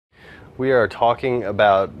We are talking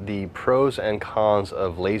about the pros and cons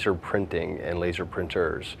of laser printing and laser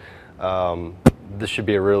printers. Um, this should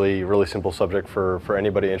be a really simple subject for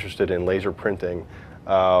anybody interested in laser printing.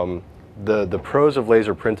 The pros of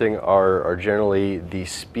laser printing are generally the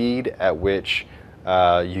speed at which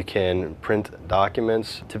you can print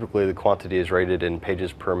documents. Typically the quantity is rated in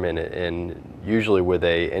pages per minute, and usually with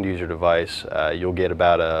a end user device you'll get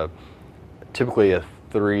about typically a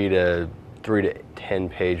 3 to 10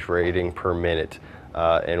 page rating per minute,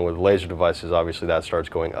 and with laser devices obviously that starts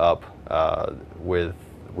going up with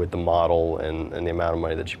the model and the amount of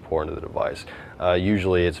money that you pour into the device.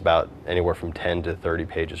 Usually it's about anywhere from 10 to 30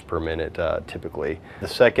 pages per minute typically. The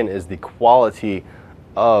second is the quality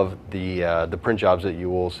of the print jobs that you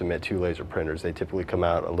will submit to laser printers. They typically come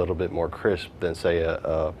out a little bit more crisp than say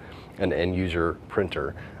an end user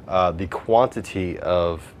printer. The quantity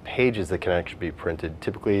of pages that can actually be printed,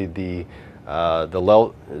 typically the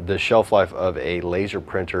shelf life of a laser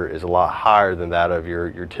printer is a lot higher than that of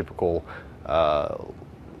your typical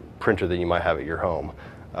printer that you might have at your home.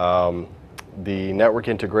 The network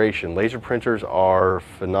integration. Laser printers are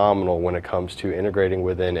phenomenal when it comes to integrating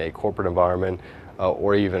within a corporate environment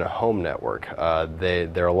or even a home network.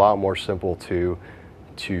 They're a lot more simple to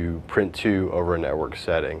print to over a network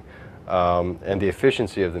setting. And the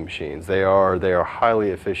efficiency of the machines. They are highly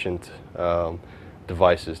efficient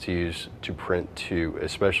devices to use to print to,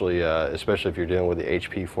 especially if you're dealing with the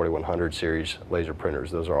HP 4100 series laser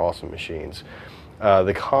printers. Those are awesome machines.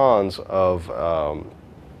 The cons of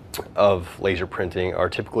laser printing are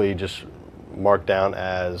typically just marked down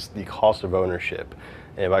as the cost of ownership.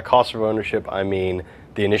 And by cost of ownership, I mean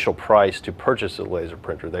the initial price to purchase a laser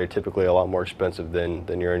printer. They're typically a lot more expensive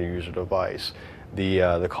than your end user device.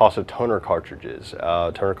 The cost of toner cartridges.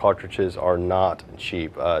 Toner cartridges are not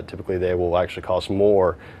cheap. Typically they will actually cost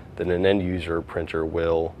more than an end user printer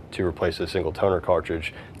will to replace a single toner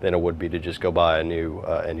cartridge than it would be to just go buy a new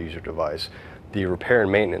end user device. The repair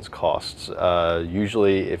and maintenance costs.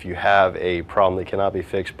 Usually if you have a problem that cannot be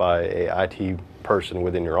fixed by a IT person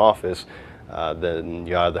within your office, then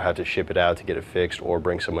you either have to ship it out to get it fixed or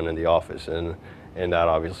bring someone in the office, and that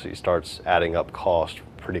obviously starts adding up cost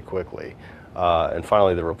pretty quickly. And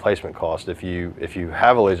finally, the replacement cost. If you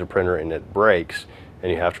have a laser printer and it breaks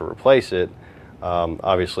and you have to replace it,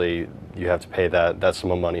 obviously you have to pay that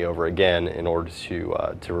sum of money over again in order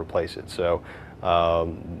to replace it. So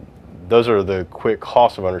those are the quick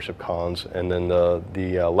cost of ownership cons. And then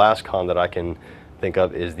the last con that I can think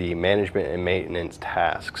of is the management and maintenance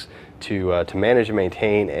tasks. To manage and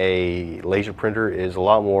maintain a laser printer is a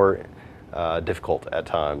lot more difficult at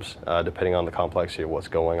times, depending on the complexity of what's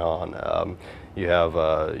going on. You have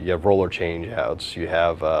roller change outs, you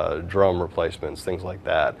have drum replacements, things like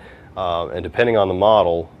that. And depending on the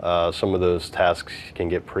model, some of those tasks can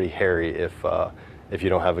get pretty hairy if you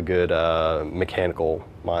don't have a good mechanical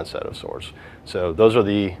mindset of sorts. So those are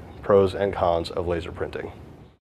the pros and cons of laser printing.